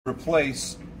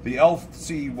Replace the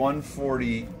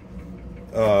LC140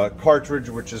 cartridge,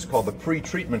 which is called the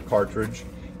Pretreatment Cartridge,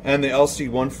 and the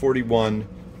LC141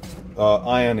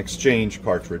 ion exchange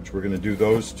cartridge. We're going to do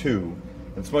those two.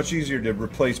 It's much easier to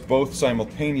replace both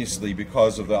simultaneously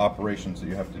because of the operations that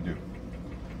you have to do.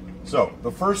 So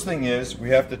the first thing is we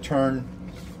have to turn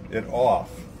it off,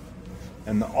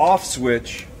 and the off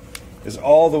switch is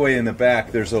all the way in the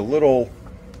back. There's a little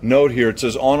note here, it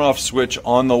says on-off switch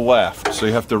on the left, so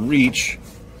you have to reach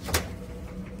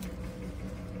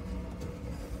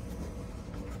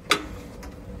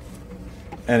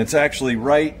and it's actually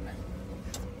right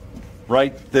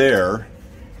there.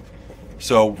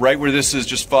 So right where this is,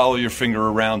 just follow your finger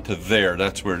around to there.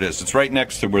 That's where it is. It's right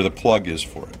next to where the plug is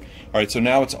for it. Alright, so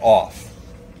now it's off.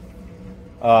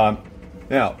 Now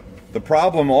the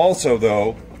problem also,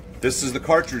 though, this is the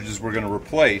cartridges we're going to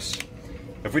replace.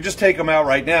 If we just take them out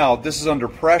right now, this is under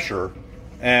pressure,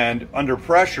 and under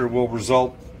pressure will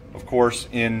result, of course,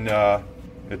 in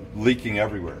it leaking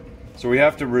everywhere. So we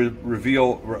have to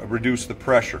reduce the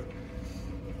pressure.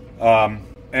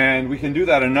 And we can do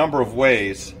that a number of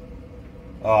ways,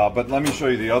 but let me show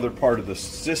you the other part of the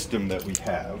system that we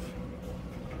have.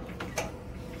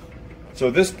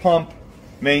 So this pump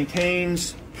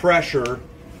maintains pressure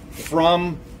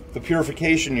from the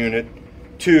purification unit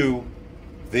to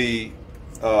the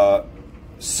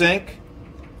sink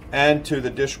and to the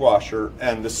dishwasher,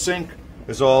 and the sink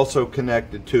is also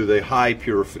connected to the high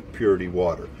purity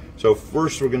water. So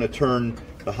first we're going to turn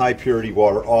the high purity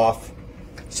water off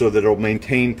so that it'll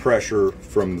maintain pressure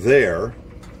from there.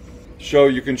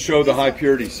 You can show the high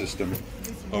purity system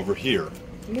over here,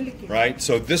 right?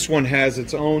 So this one has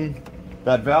its own,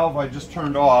 that valve I just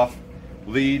turned off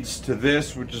leads to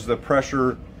this, which is the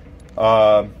pressure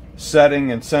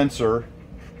setting and sensor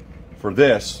for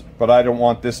this, but I don't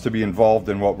want this to be involved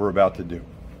in what we're about to do.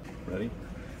 Ready?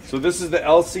 So this is the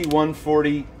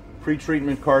LC140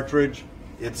 pretreatment cartridge.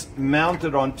 It's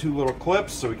mounted on two little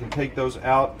clips, so we can take those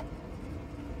out,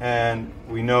 and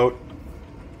we note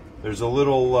there's a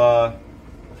little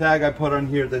tag I put on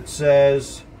here that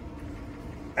says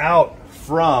out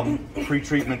from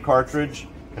pretreatment cartridge,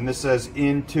 and this says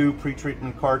into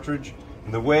pretreatment cartridge.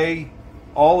 And the way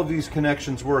all of these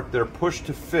connections work, they're push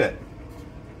to fit.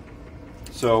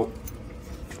 So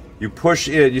you push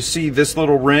it, you see this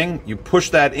little ring, you push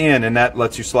that in and that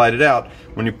lets you slide it out.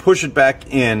 When you push it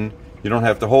back in, you don't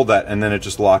have to hold that, and then it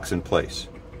just locks in place.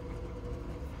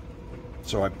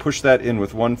 So I push that in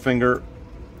with one finger,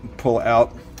 pull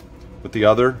out with the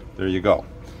other, there you go.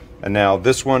 And now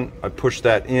this one, I push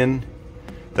that in,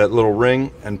 that little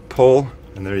ring, and pull,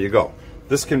 and there you go.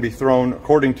 This can be thrown,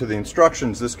 according to the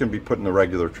instructions, this can be put in the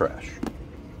regular trash.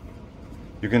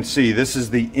 You can see this is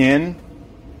the in,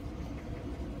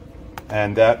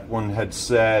 and that one had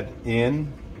said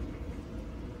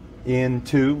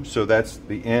into, so that's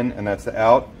the in and that's the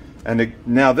out. And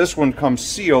now this one comes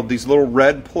sealed. These little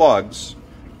red plugs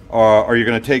are you're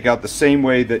going to take out the same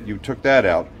way that you took that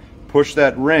out. Push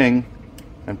that ring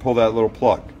and pull that little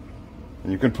plug.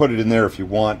 And you can put it in there if you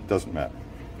want, doesn't matter.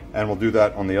 And we'll do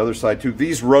that on the other side too.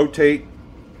 These rotate,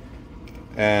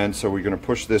 and so we're going to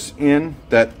push this in,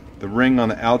 the ring on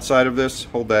the outside of this,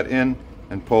 hold that in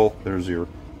and pull. There's your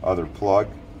other plug.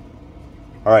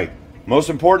 All right,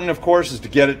 most important, of course, is to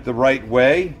get it the right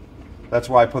way. That's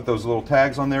why I put those little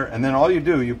tags on there. And then all you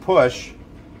do, you push,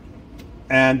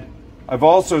 and I've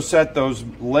also set those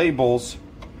labels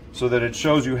so that it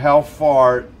shows you how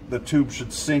far the tube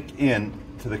should sink in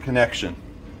to the connection.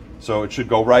 So it should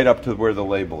go right up to where the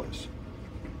label is.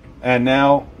 And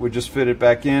now we just fit it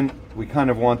back in. We kind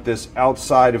of want this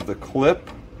outside of the clip,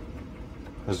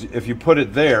 because if you put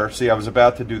it there, see, I was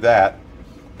about to do that,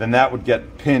 then that would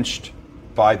get pinched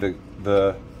by the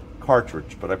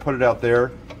cartridge. But I put it out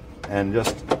there and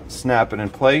just snap it in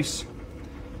place.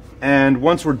 And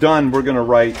once we're done, we're going to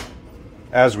write,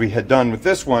 as we had done with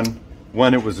this one,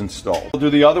 when it was installed. We'll do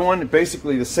the other one,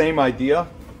 basically the same idea.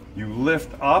 You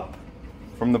lift up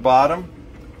from the bottom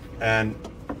and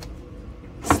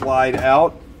slide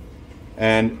out,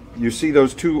 and you see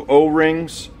those two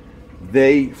O-rings,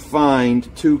 they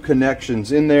find two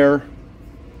connections in there,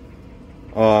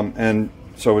 and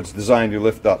so it's designed to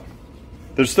lift up.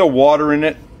 There's still water in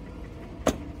it.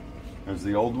 There's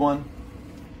the old one.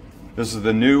 This is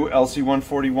the new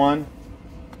LC141,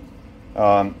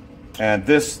 and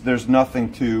this, there's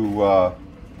nothing to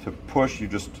push. You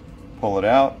just pull it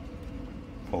out,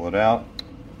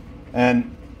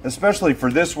 and especially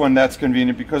for this one, that's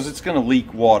convenient because it's going to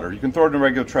leak water. You can throw it in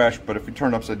regular trash, but if you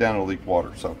turn it upside down, it'll leak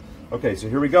water. So, okay, so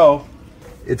here we go.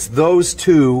 It's those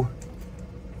two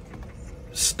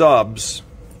stubs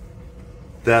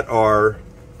that are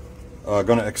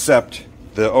going to accept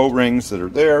the O-rings that are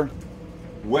there.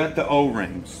 Wet the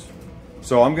O-rings.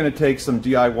 So I'm going to take some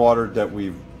DI water that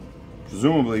we've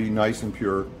presumably nice and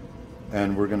pure,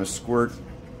 and we're going to squirt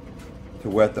to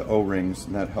wet the O-rings,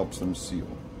 and that helps them seal.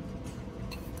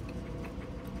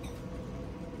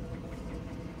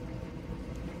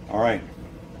 All right,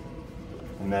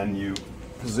 and then you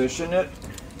position it.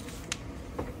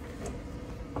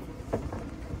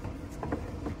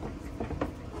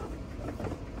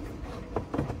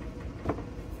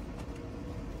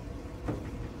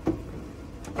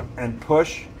 And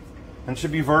push, and it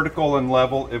should be vertical and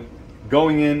level.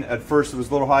 Going in at first it was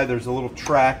a little high. There's a little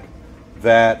track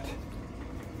that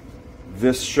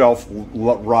this shelf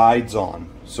rides on,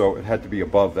 so it had to be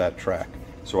above that track.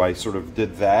 So I sort of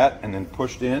did that and then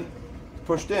pushed in.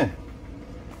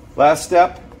 Last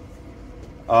step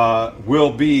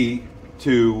will be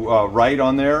to write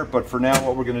on there, but for now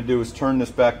what we're going to do is turn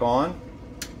this back on.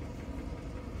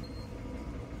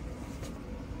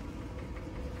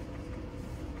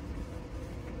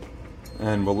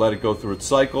 And we'll let it go through its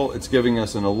cycle. It's giving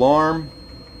us an alarm.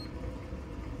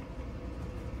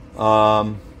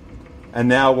 And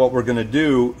now what we're going to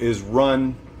do is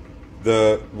run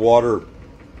the water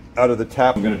out of the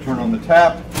tap. I'm going to turn on the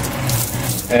tap,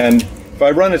 and if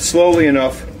I run it slowly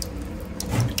enough,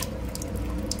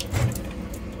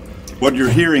 what you're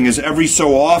hearing is every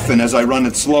so often as I run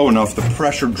it slow enough, the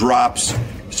pressure drops,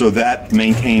 so that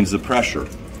maintains the pressure.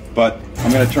 But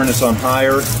I'm going to turn this on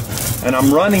higher, and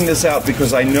I'm running this out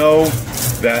because I know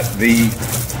that the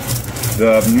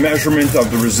measurement of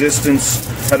the resistance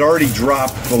had already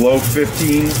dropped below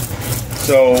 15,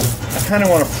 so I kind of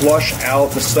want to flush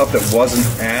out the stuff that wasn't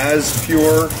as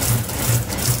pure.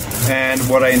 And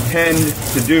what I intend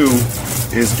to do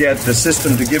is get the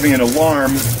system to giving an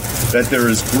alarm that there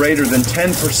is greater than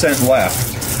 10%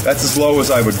 left. That's as low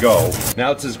as I would go.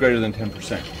 Now it says greater than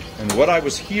 10%. And what I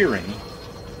was hearing,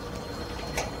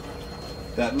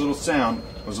 that little sound,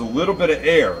 was a little bit of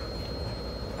air.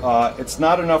 It's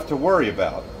not enough to worry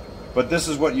about, but this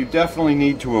is what you definitely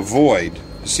need to avoid.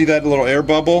 You see that little air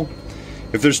bubble?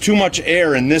 If there's too much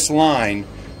air in this line,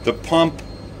 the pump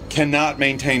cannot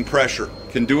maintain pressure.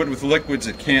 It can do it with liquids,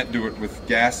 it can't do it with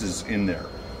gases in there.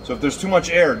 So if there's too much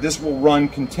air, this will run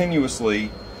continuously,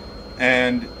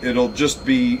 and it'll just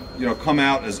be, come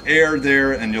out as air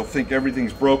there, and you'll think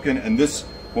everything's broken, and this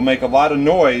will make a lot of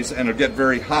noise and it'll get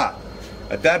very hot.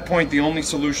 At that point, the only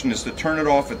solution is to turn it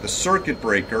off at the circuit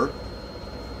breaker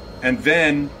and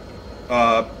then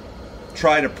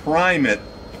try to prime it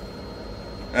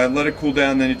and let it cool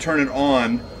down. Then you turn it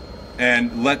on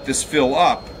and let this fill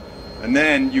up, and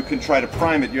then you can try to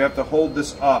prime it. You have to hold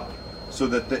this up so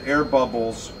that the air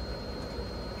bubbles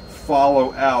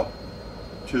follow out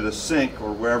to the sink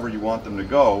or wherever you want them to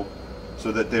go,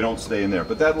 so that they don't stay in there.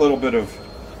 But that little bit of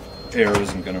air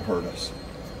isn't going to hurt us.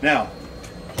 Now,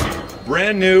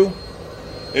 brand new,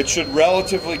 it should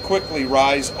relatively quickly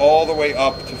rise all the way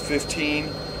up to 15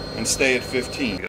 and stay at 15.